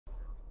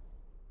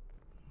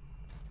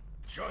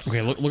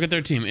Okay, look at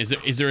their team.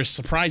 Is there a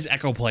surprise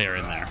Echo player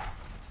in there?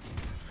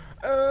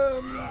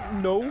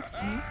 No.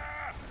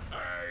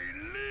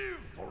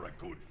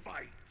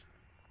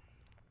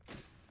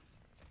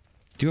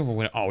 Do you have a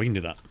way? Oh, we can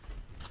do that.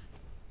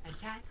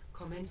 Attack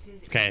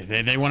commences. Okay,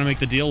 they want to make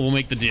the deal. We'll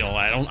make the deal.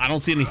 I don't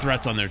see any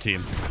threats on their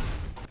team.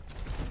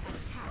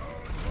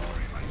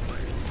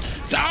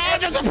 Oh,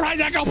 the surprise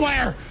Echo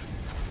player!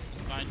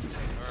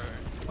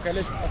 Okay,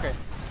 listen. Okay,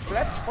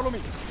 let's follow me.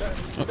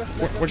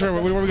 Which way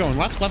are we going?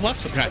 Left, left,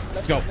 left. Okay,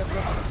 let's go.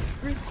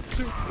 3,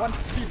 2, 1,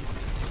 speed.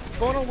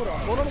 Going on Widow.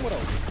 Going on Widow.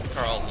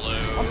 Carlo,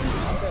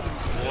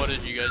 what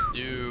did you guys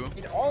do?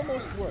 It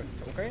almost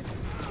worked. Okay,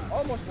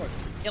 almost worked.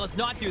 Yeah, let's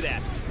not do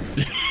that.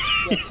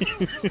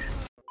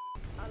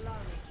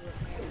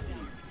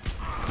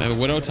 I have a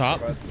Widow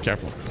top.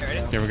 Careful.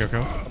 Here we go,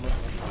 go.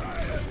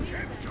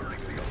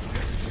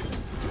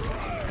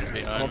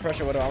 I'm gonna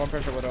pressure Widow. I'm gonna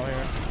pressure Widow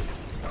here.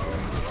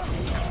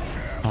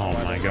 Oh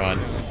my god.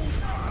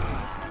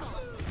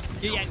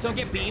 Yeah, don't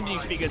get beamed and you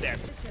should be good there.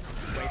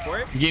 Wait for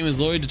it. The game is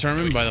literally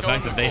determined by the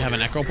fact that they have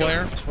an Echo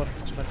player.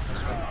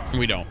 And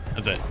we don't.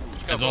 That's it.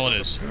 That's all it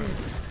is.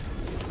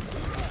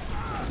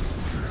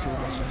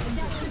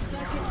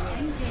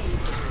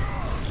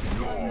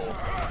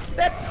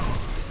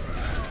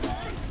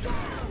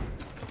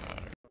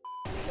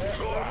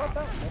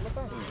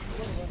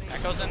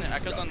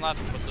 Echo's on left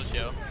with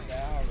Lucio.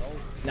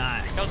 Nah.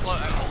 Echo's low.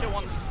 Lucio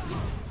one.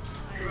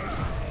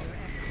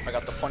 I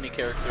got the funny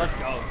character. Let's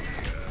go.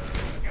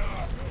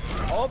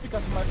 All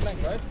because of my flank,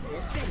 right?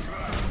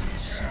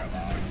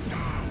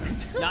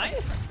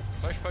 Nice.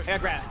 Push, push. I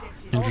got grab.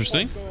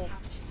 Interesting.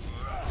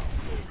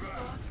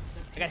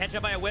 I got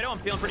headshot by a Widow. I'm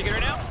feeling pretty good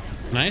right now.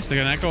 Nice. They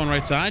got an Echo on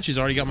right side. She's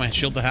already got my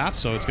shield to half,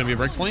 so it's gonna be a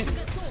break point.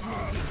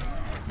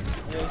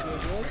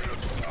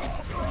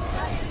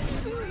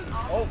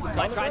 Oh, Can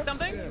I try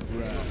something?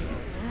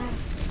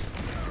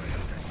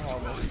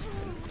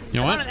 You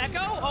know On what? an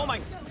Echo? Oh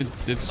my.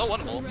 It's Oh,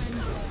 wonderful.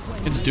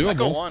 it's Echo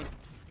doable. one.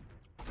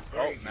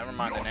 Oh, never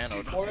mind the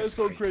nano. Oh, it's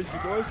so crazy.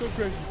 Oh, it's so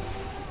crazy.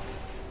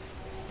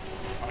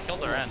 I killed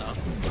their Anna.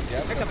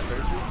 Yeah, I got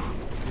crazy.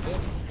 You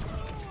did.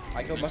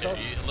 I killed myself.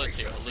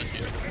 Lucio.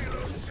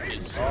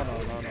 Oh, no.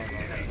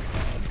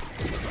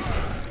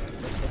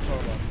 Let's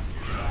hold on.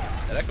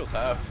 That echo's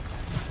half.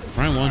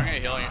 Ryan I'm one. gonna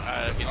healing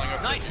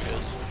over Nice. you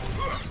guys.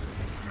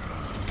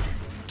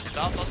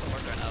 South doesn't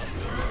work right now.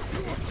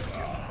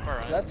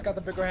 Alright. That's got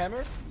the bigger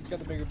hammer. It's got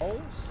the bigger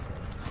bowls.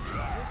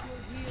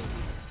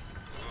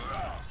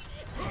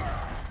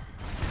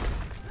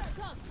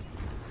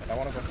 I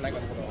want to go flank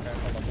on Widow. Okay,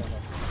 hold on.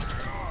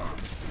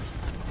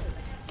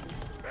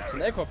 There's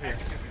an Echo up here.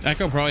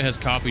 Echo probably has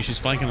copy. She's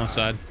flanking left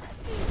side.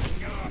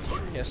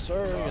 Yes,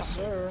 sir. Yes,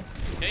 sir.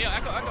 Yeah,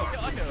 Echo. Echo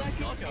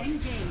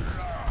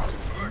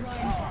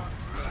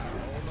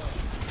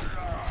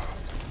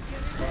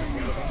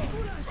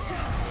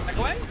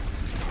away.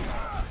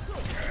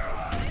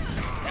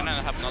 And then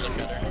I have another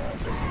cutter.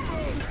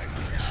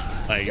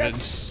 Like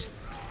it's.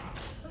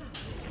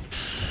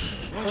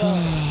 I'm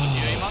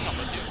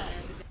with you.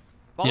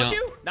 Follow Yeah.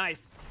 you?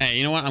 Nice. Hey,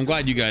 you know what? I'm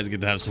glad you guys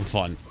get to have some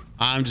fun.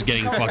 I'm just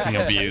getting fucking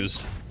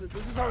abused. This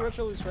is how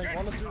ritual is ranked.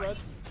 1 to 2, right?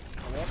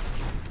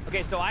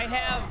 Okay, so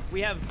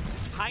we have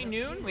high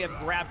noon, we have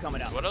grab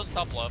coming up. Widow's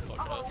top left. Okay.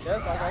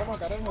 Yes, I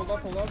got him.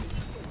 Hold up.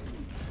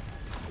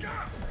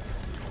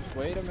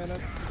 Wait a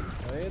minute.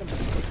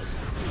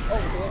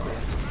 Oh, okay.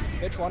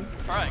 Hit one.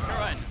 Alright, go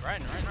Ryan,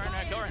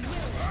 go Ryan.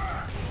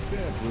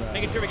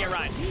 Making sure we get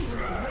Ryan.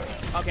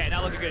 Okay,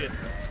 now looking good.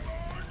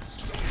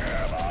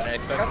 I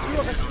got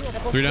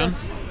two. 3 down.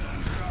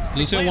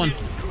 Lucio one.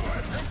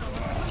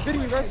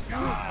 Hitting you guys.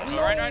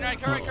 Ryan,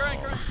 go Ryan.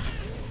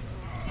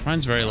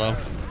 Ryan's very low.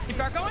 Keep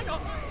car going.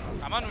 Oh.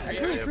 I'm on I'm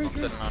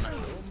sitting on it.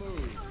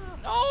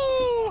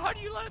 No! How do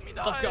you let me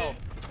die? Let's go.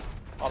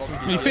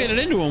 You faded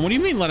into him. What do you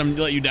mean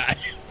let you die?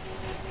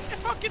 You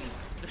fucking...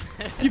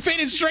 You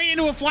faded straight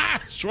into a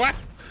flash. What?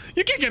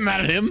 You can't get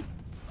mad at him.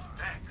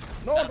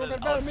 No, don't get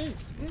mad at me.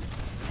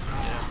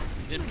 Yeah,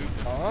 you did move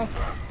it.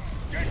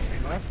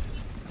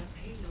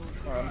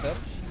 I'm dead.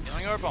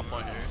 Healing over bump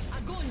point here.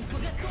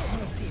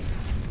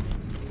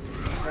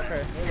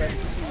 Okay.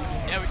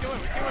 Yeah, we're doing.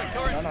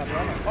 Kill Ryan. Run on.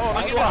 Oh,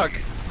 nice get block.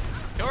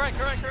 Kill Ryan.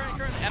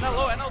 Anna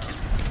low. Anna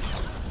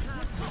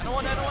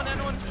one.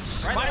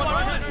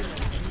 Ryan.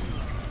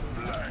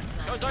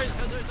 Go Zarya.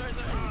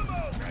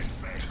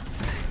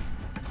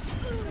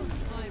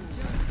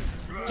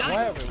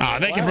 Ah,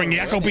 they can bring the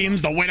Echo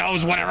beams, the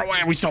Widows, whatever.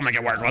 We still make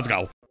it work. Let's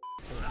go.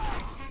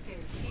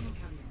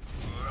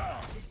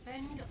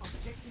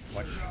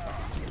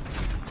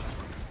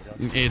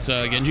 It's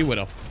Genji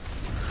Widow.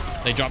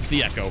 They dropped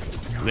the Echo.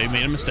 They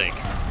made a mistake.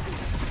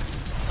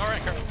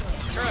 Alright, correct.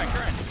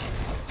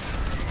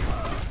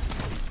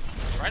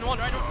 Ryan one.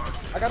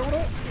 I got one.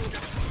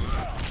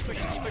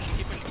 Keep pushing.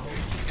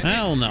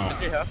 Hell no.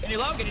 Can you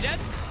low? Can you dead?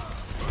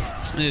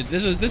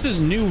 This is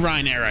new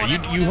Rein era.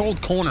 You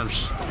hold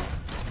corners.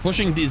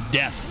 Pushing is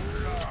death.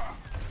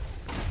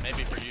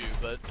 Maybe for you,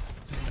 but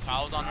if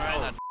I was on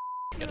Ryan,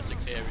 I'd get a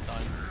 6A every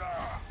time.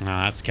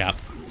 Nah, that's cap.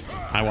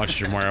 I watched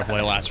your Mario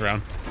play last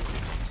round.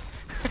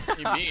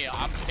 Me,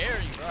 I'm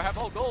carrying, bro. I have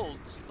all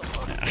golds.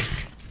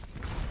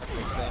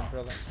 Same,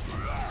 brother.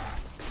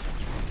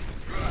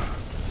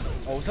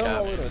 Oh,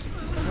 someone with us.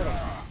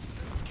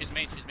 She's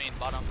main,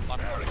 bottom.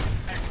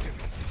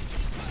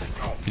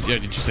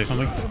 Did you say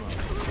something?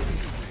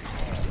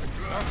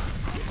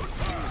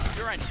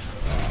 You're right.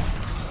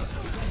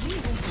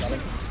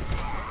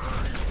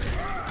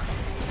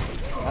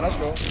 And let's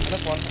go. And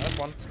that's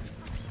one.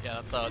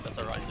 Yeah, that's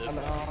a right, dude.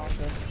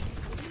 Okay.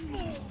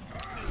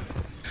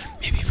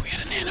 Maybe if we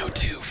had a nano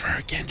too for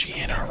our Genji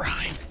and our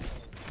Rein.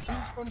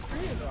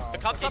 The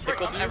cup's up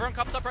right. Everyone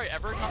comes up right.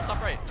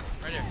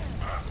 Right here.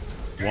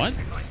 What?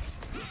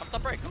 Comes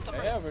up right.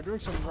 Yeah, we're doing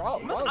some raw.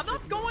 I'm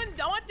not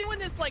doing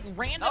this like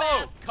random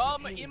Oh, ass.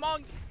 come,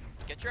 Emong.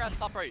 Get your ass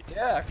top right.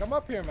 Yeah, come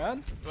up here,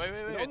 man.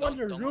 Wait. Don't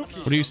rookie.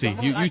 What do you see?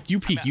 You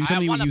peek. You tell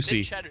me what you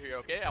see. I want a big shatter here,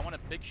 okay? I want a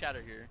big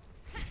shatter here.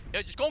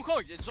 Yeah, just go and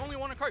cart. It's only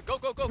one cart. Go.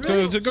 Go to cart.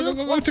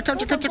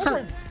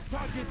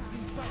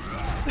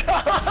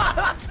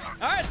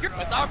 Alright,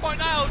 It's our point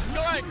now.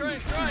 Go right.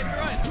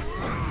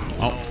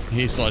 Oh,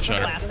 he's still at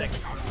shutter. classic.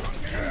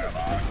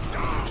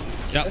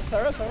 Yep.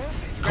 Sarah.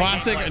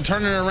 Classic.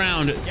 Turn it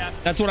around. Yeah.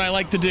 That's what I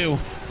like to do.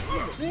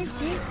 See?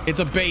 It's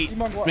a bait.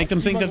 Make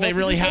them think that they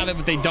really have it,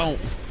 but they don't.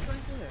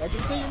 I can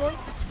see you, man.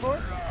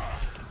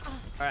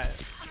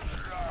 Alright.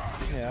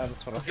 Yeah,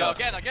 that's what I Go thought.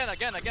 again.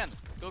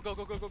 Go.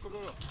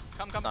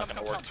 Come. Not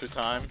gonna work 2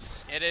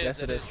 times. It is. Yes,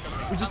 it is.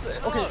 We just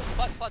okay.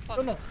 Flat.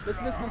 No.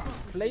 Listen.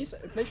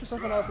 Place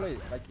yourself another place.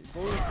 Like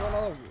go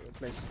another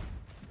place.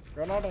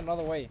 Run out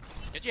another way.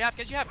 Get you half.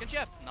 Nice. You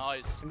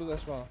can do that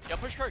as well. Yeah,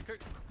 push Kurt.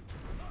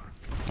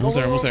 Almost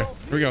there. Here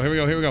we go.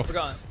 We're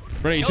going.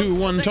 Ready, 2,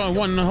 1,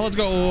 1. Let's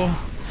go.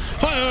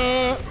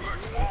 Fire!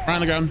 Right on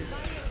the ground.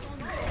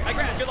 I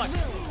grab. Good luck.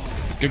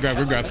 Good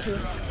grab.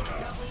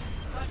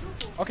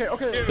 Okay.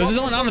 There's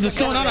still an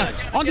Ana.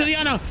 Onto the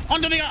Ana.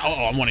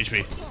 Oh, I'm 1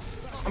 HP.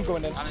 I'm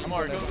going in.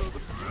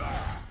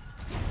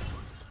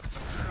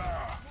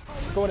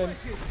 Going in.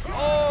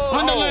 Oh!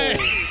 Underlay!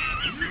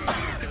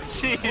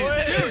 Jeez.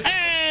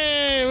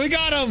 Hey, we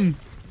got him.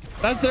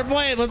 That's their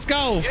blade. Let's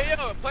go. Yeah.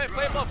 Play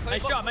above.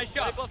 Nice shot. Play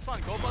above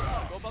front. Go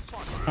above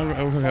front.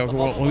 Okay.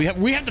 Well,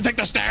 we have to take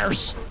the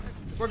stairs.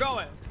 We're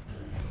going.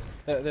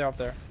 They're up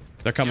there.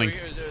 They're coming.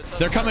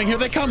 They're coming. Here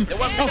they come.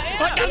 Oh,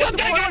 I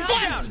got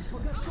slapped.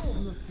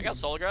 I got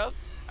soul grab.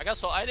 I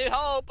need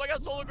help. I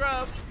got soul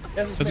grab.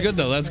 That's good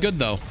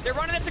though. They're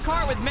running at the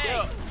car with me.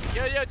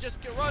 Yeah.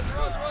 Just run.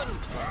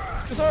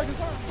 Good start.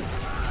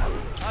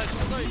 Nice.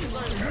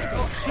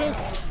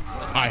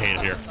 I hate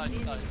it here.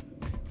 Nice.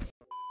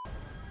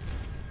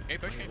 Okay,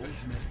 push.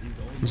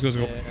 Let's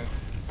go.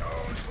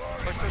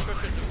 Push.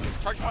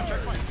 Charge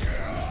point.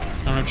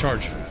 I don't have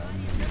charge.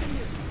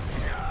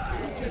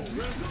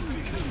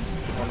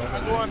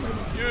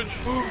 Huge.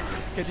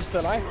 Okay, you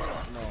still alive? No.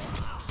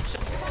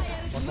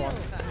 One.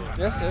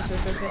 Yes.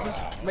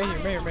 May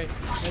here.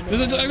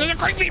 There's a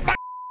crank beat.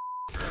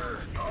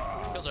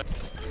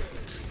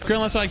 Clear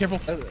on left side, careful.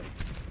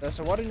 There's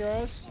a what in your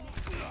ass?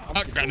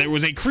 There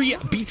was a Kree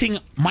beating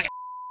my.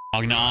 Oh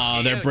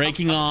no, they're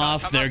breaking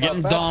off. They're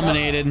getting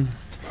dominated. We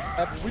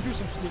do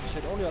some sneaky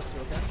shit. Only us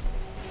two, okay?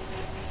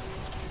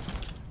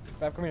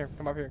 Bab, come here.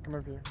 Come up here.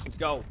 Let's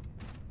go.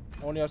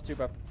 Only us two,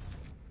 Bab.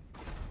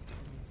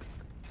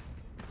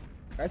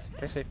 Guys,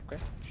 play safe, okay?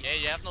 Yeah,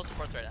 you have no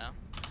supports right now.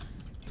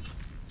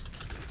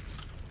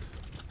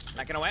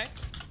 Backing away.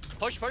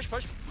 Push.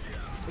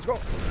 Let's go.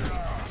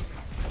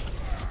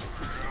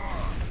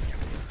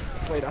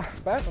 Wait,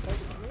 Bab,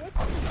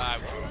 I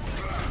will.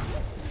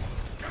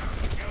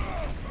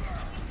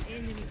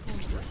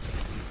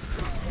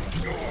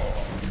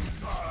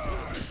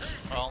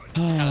 Well,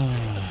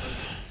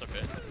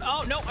 okay.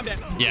 Oh no, I'm dead.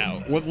 Yeah,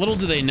 what little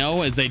do they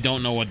know is they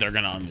don't know what they're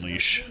gonna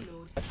unleash.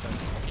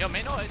 Yo,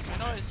 main noise.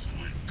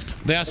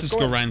 They asked us to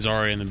go Rein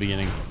Zarya in the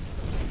beginning,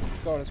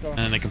 Let's go. and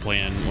then they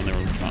complained when they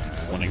were not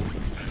winning.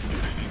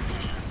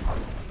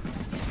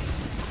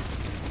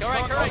 Go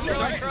right.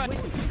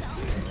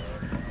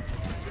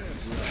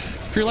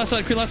 Clear left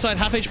side,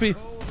 half HP.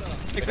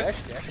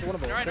 Actually, one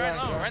of them.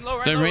 Right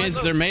low.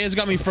 Their May has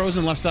got me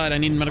frozen left side. I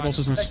need medical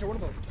assistance. Actually, one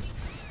of them.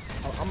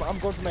 I'm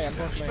going for May.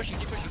 Keep pushing.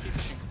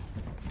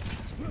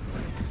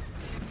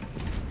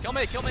 Kill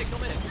me.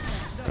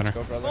 Better.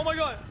 Go, brother. Oh my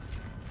god.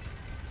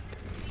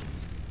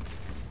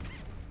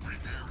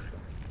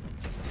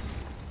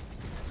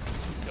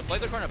 Yo, play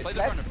the corner.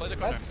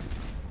 Let's.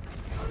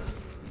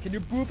 Can you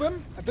boop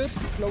him a bit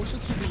closer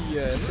to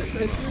the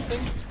thing?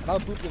 And I'll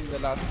boop him the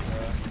last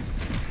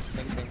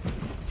thing.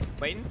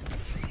 Waiting.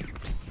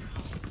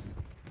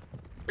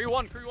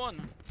 3-1.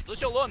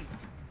 Lucio Lun.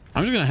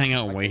 I'm just gonna hang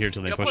out and wait here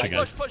till they push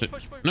again.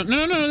 Push. No,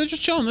 they're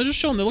just chilling.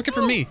 They're looking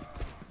for me.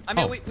 I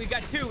mean, Oh. we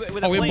got two with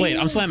Oh, a we have blade. blade.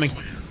 I'm slamming.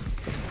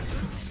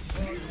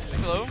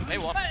 Hello. Hey,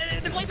 what?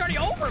 The blade's already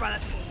over by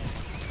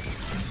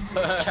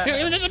that.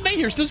 Yeah, there's a May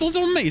here. Still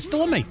a May.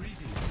 Stay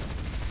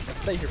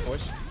here,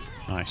 boys.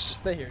 Nice.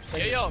 Stay here.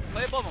 Yeah, yo,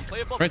 play above him.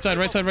 Right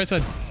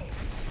side.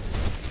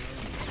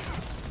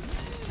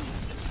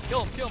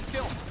 Kill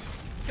him.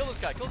 kill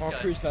this guy. Kill Oh, this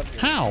guy. Kree's left.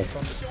 How?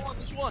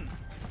 This one.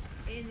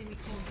 Enemy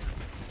corner.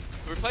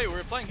 We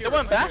were playing here. They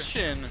went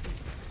Bastion.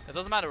 It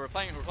doesn't matter. We're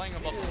playing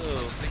above.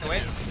 Think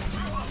away.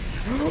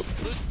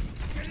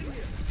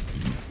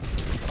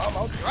 I'm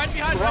out. Right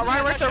behind.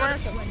 Right there.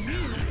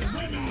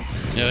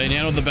 Yeah, they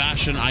nailed the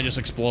Bastion. I just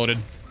exploded.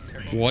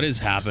 What is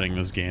happening in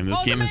this game?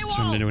 This game has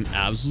turned into an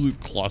absolute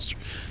cluster.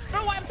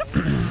 No, I'm so...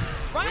 We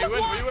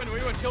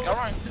win. Kill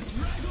Ryan.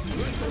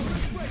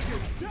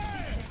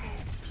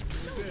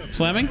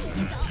 Slamming?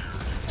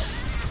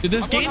 Dude,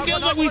 this game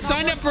feels like we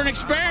signed up for an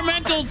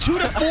experimental 2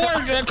 to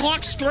 4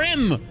 o'clock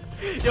scrim.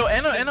 Yo,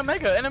 Anna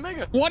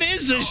Mega. What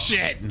is this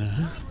shit?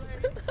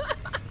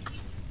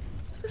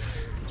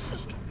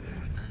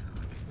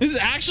 This is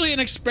actually an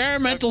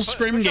experimental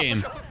scrim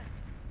game.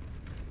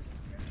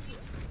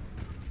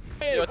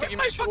 Yo, I think you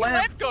missed your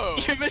lamp.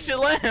 You missed your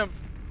lamp.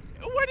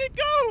 Where'd it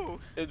go?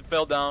 It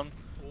fell down.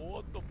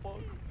 What the fuck?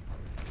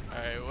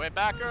 Alright, wait,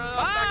 back her up.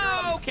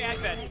 Oh, okay, I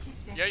bet.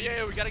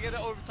 Yeah, we gotta get it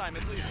overtime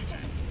at least.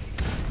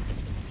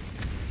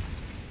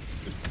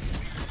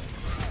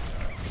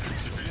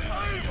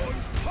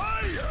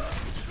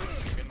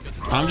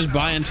 I'm just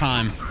buying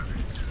time.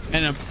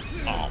 And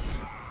oh.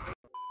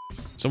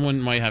 Someone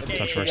might have to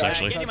touch first,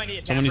 actually.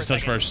 Someone needs to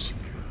touch first.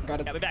 Got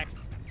it. Yeah, be back.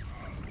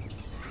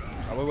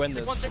 I will win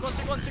this. Take one.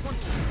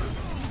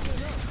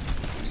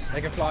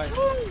 Make it fly.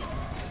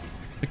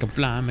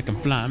 Make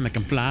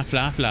 'em fly,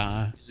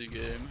 fly. Easy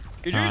game.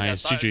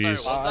 Nice,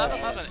 GG's. Was that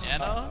about an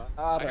Anna?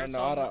 I don't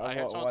know. I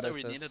heard someone What say is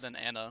we this? needed an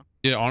Anna.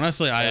 Yeah,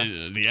 honestly,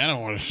 the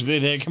animal,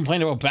 they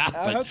complained about Bat,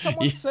 I heard but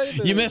someone say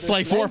you missed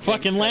like 4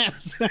 flanking fucking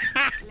lamps. I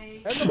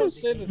heard someone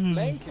say the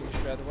flanking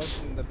shred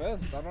wasn't the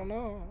best. I don't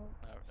know.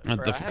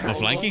 The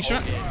flanking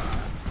shot?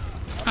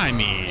 I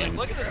mean,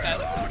 Look at this guy.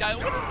 Look at this guy.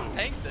 What is this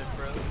tank diff,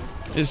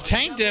 bro? it's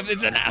tank diff.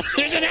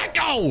 There's an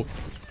echo.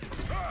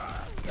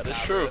 That is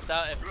true. If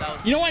that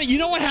was You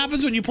know what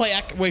happens when you play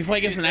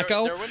against an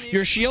echo?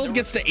 Your shield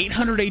gets to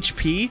 800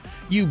 HP.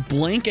 You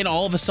blink, and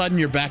all of a sudden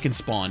you're back in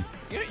spawn.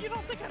 You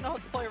don't think I know how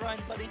to play Ryan,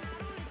 buddy?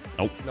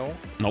 Nope. No.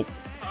 Nope.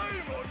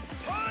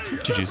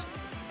 GG's.